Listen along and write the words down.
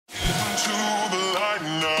to the light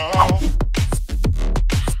now.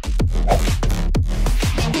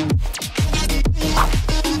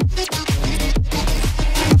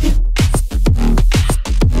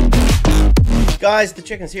 Guys, the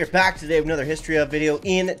chicken's here, back today with another history of video.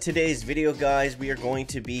 In today's video, guys, we are going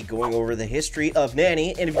to be going over the history of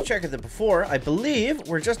Nani, and if you check out the before, I believe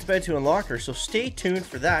we're just about to unlock her, so stay tuned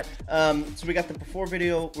for that. So we got the before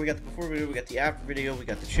video, we got the after video, we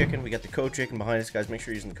got the chicken, we got the code chicken behind us, guys. Make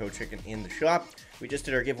sure you're using the code chicken in the shop. We just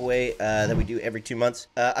did our giveaway that we do every 2 months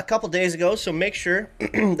a couple days ago, so make sure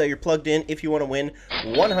that you're plugged in if you want to win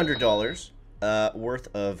 $100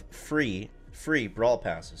 worth of free Brawl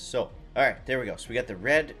passes. So alright, there we go. So we got the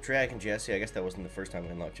red dragon Jessie. I guess that wasn't the first time we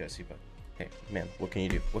unlocked Jessie, but hey, man, what can you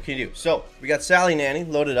do? What can you do? So we got Sally Nani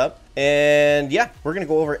loaded up, and yeah, we're gonna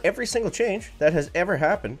go over every single change that has ever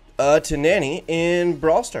happened to Nani in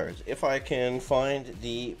Brawl Stars. If I can find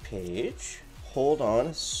the page, hold on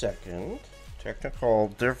a second. Technical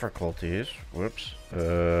difficulties. Whoops.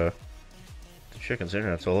 The chicken's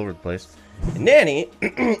internet's all over the place. Nani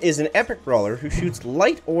is an epic brawler who shoots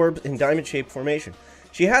light orbs in diamond-shaped formation.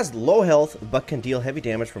 She has low health, but can deal heavy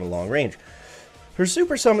damage from a long range. Her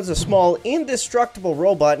super summons a small, indestructible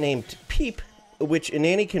robot named Peep, which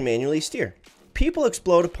Nani can manually steer. Peep will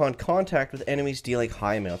explode upon contact with enemies, dealing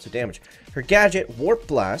high amounts of damage. Her gadget, Warp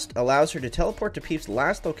Blast, allows her to teleport to Peep's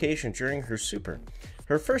last location during her super.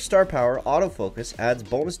 Her first star power, Autofocus, adds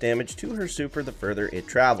bonus damage to her super the further it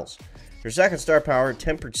travels. Her second star power,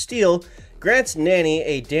 Tempered Steel, grants Nani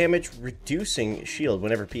a damage-reducing shield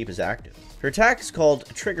whenever Peep is active. Her attack is called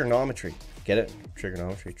Trigonometry. Get it?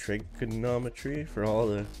 Trigonometry for all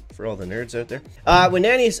the nerds out there. When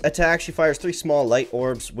Nani's attacks, she fires 3 small light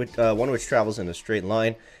orbs, one of which travels in a straight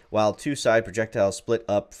line, while 2 side projectiles split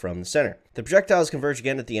up from the center. The projectiles converge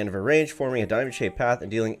again at the end of her range, forming a diamond-shaped path and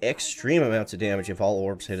dealing extreme amounts of damage if all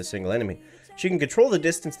orbs hit a single enemy. She can control the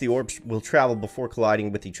distance the orbs will travel before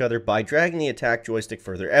colliding with each other by dragging the attack joystick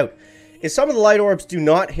further out. If some of the light orbs do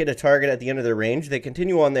not hit a target at the end of their range, they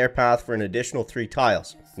continue on their path for an additional 3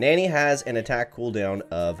 tiles. Nani has an attack cooldown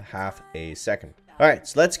of half a second. Alright,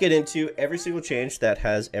 so let's get into every single change that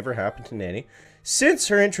has ever happened to Nani since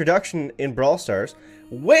her introduction in Brawl Stars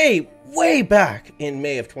way back in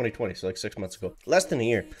May of 2020, so like 6 months ago. Less than a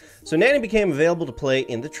year. So Nani became available to play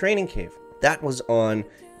in the training cave. That was on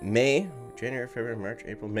January, February, March,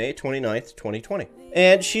 April, May 29th, 2020.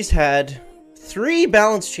 And she's had 3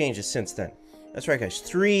 balance changes since then. That's right, guys.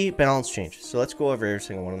 3 balance changes. So let's go over every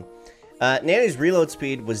single one of them. Nani's reload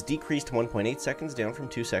speed was decreased to 1.8 seconds, down from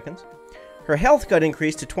 2 seconds. Her health got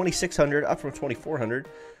increased to 2,600, up from 2,400.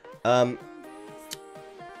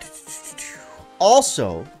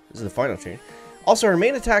 Also, this is the final change. Also, her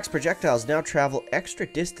main attack's projectiles now travel extra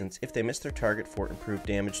distance if they miss their target for improved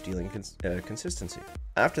damage dealing consistency.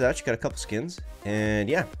 After that, she got a couple skins. And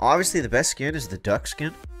yeah, obviously the best skin is the duck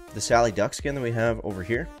skin. The Sally Duck skin that we have over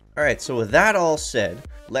here. Alright, so with that all said,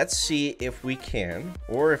 let's see if we can,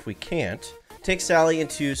 or if we can't, take Sally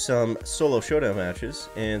into some solo showdown matches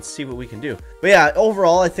and see what we can do. But yeah,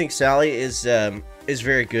 overall, I think Sally is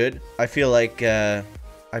very good. I feel like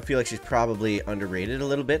she's probably underrated a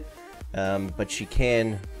little bit, but she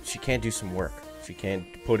can do some work. She can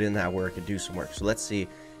put in that work and do some work. So let's see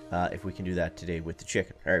if we can do that today with the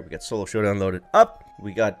chicken. Alright, we got solo showdown loaded up.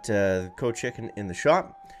 We got code chicken in the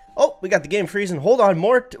shop. Oh, we got the game freezing. Hold on,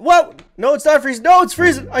 more. Whoa! No, it's not freezing. No, it's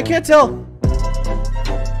freezing. I can't tell.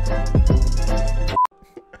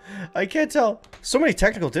 I can't tell. So many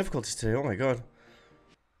technical difficulties today. Oh my god.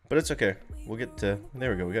 But it's okay. We'll get to.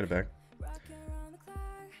 There we go. We got it back.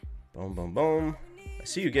 Boom, boom, boom. I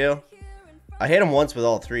see you, Gale. I hit him once with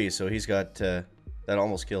all 3, so he's got. That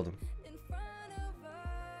almost killed him.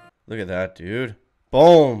 Look at that, dude.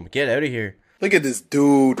 Boom. Get out of here. Look at this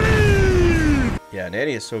dude. Yeah,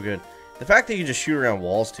 Nani is so good. The fact that you can just shoot around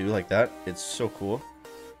walls too like that, it's so cool.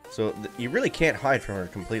 So you really can't hide from her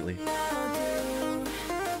completely.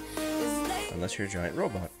 Unless you're a giant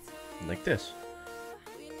robot. Like this.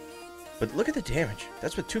 But look at the damage.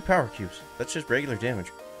 That's with 2 power cubes. That's just regular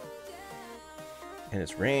damage. And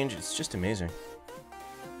its range, it's just amazing.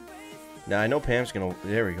 Now I know Pam's gonna...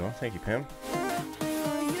 There we go. Thank you, Pam.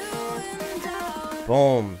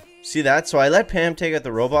 Boom. See that? So I let Pam take out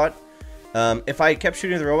the robot. If I kept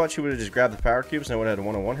shooting the robot, she would have just grabbed the power cubes and I would have had to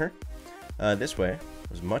one-on-one her. This way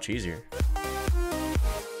was much easier.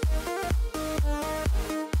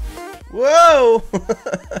 Whoa!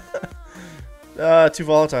 Too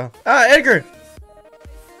volatile. Ah, Edgar!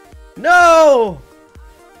 No!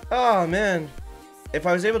 Oh, man. If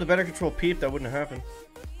I was able to better control Peep, that wouldn't have happened.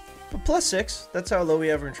 But +6. That's how low we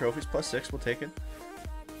have her in trophies. +6. We'll take it.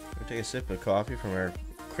 We'll take a sip of coffee from our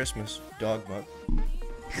Christmas dog mug.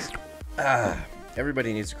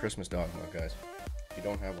 Everybody needs a Christmas dog mug, guys. If you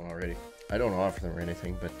don't have one already. I don't offer them or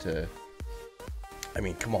anything, but I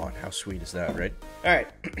mean, come on, how sweet is that, right? Alright,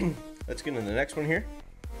 let's get into the next one here.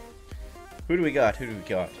 Who do we got? Who do we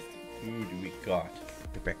got? Who do we got?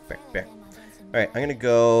 Back. Alright, I'm gonna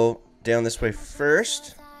go down this way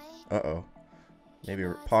first. Uh-oh. Maybe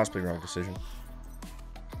a possibly wrong decision.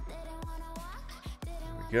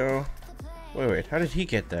 There we go. Wait, how did he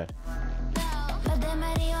get that?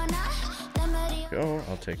 Go,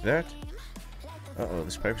 I'll take that. Uh-oh,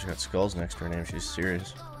 this Piper's got skulls next to her name. She's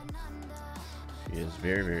serious. She is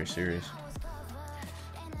very, very serious.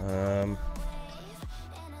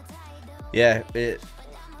 Yeah,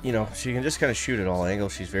 you know, she can just kind of shoot at all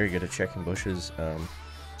angles. She's very good at checking bushes.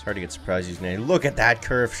 It's hard to get surprised using Nani. Look at that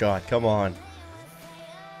curve shot. Come on.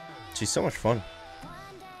 She's so much fun.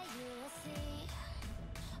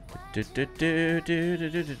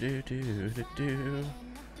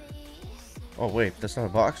 Oh, wait. That's not a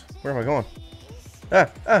box. Where am I going?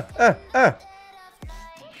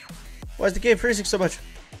 Why is the game freezing so much?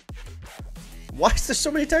 Why is there so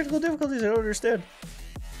many technical difficulties? I don't understand.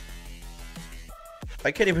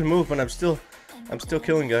 I can't even move, but I'm still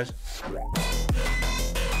killing guys.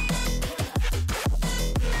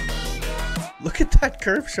 Look at that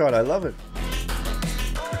curve shot. I love it.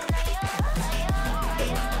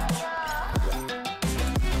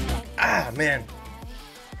 Ah, man.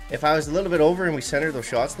 If I was a little bit over and we centered those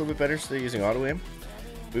shots a little bit better, so they're using auto aim,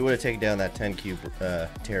 we would have taken down that 10 cube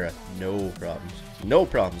Terra. No problems. No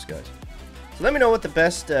problems, guys. So let me know what the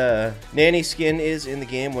best Nani skin is in the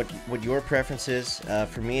game, what your preference is.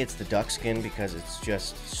 For me, it's the duck skin because it's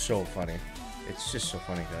just so funny. It's just so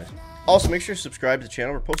funny, guys. Also, make sure to subscribe to the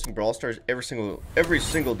channel. We're posting Brawl Stars every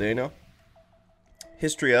single day now.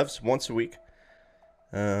 History ofs once a week.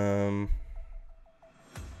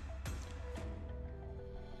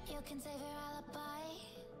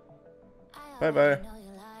 Bye-bye.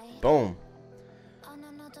 Boom.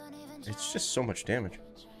 It's just so much damage.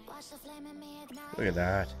 Look at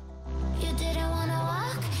that.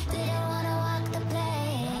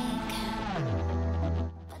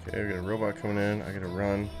 Okay, we got a robot coming in. I gotta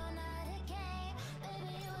run.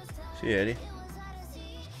 See you, Eddie.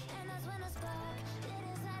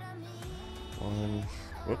 One.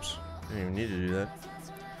 Whoops. Didn't even need to do that.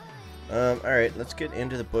 Alright, let's get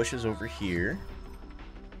into the bushes over here.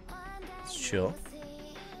 Let's chill.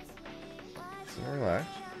 Relax.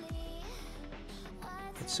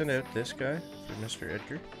 Let's send out this guy for Mr.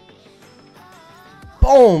 Edgar.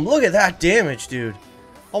 Boom! Look at that damage, dude.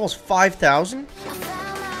 Almost 5,000.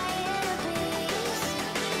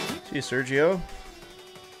 See you, Sergio.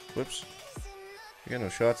 Whoops. You got no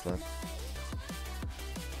shots left.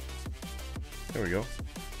 There we go.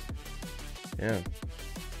 Yeah.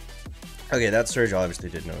 Okay, that Sergio obviously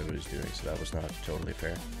didn't know what he was doing, so that was not totally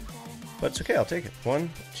fair. But it's okay, I'll take it. 1,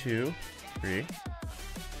 2, 3. 1,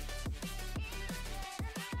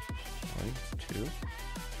 2.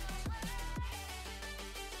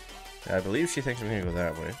 I believe she thinks I'm gonna go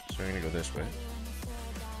that way, so I'm gonna go this way.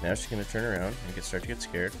 Now she's gonna turn around and start to get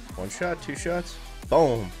scared. 1 shot, 2 shots,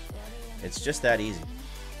 boom! It's just that easy.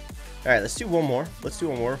 All right, let's do one more. Let's do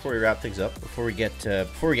one more before we wrap things up. Before we get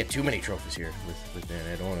too many trophies here with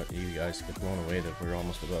Nani. I don't want you guys to get blown away that we're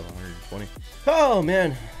almost above 120. Oh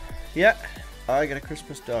man, yeah. I got a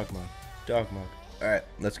Christmas dog mug. All right,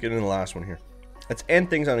 let's get into the last one here. Let's end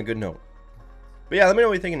things on a good note. But yeah, let me know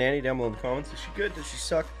what you think of Nani down below in the comments. Is she good? Does she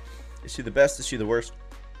suck? Is she the best? Is she the worst?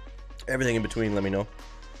 Everything in between, let me know.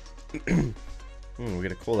 We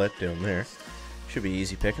got a Colette down there. Should be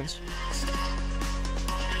easy pickings.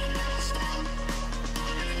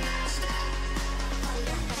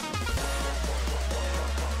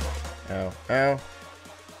 Ow, ow.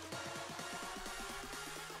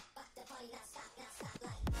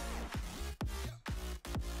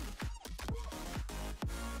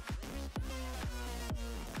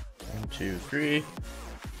 One, 2, 3.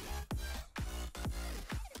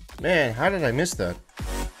 Man, how did I miss that?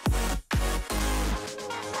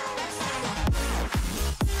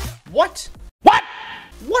 What?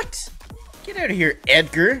 What? Get out of here,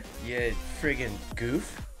 Edgar. You friggin'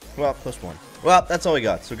 goof. Well, +1. Well, that's all we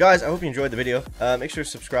got. So, guys, I hope you enjoyed the video. Make sure to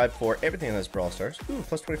subscribe for everything on this Brawl Stars. Ooh,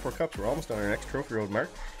 +24 cups. We're almost on our next trophy road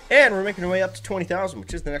mark. And we're making our way up to 20,000,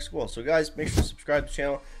 which is the next goal. So, guys, make sure to subscribe to the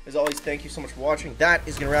channel. As always, thank you so much for watching. That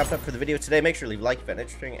is going to wrap it up for the video today. Make sure to leave a like if you found it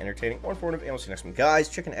interesting, entertaining, or informative. And we'll see you next one. Guys,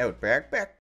 check it out. Back.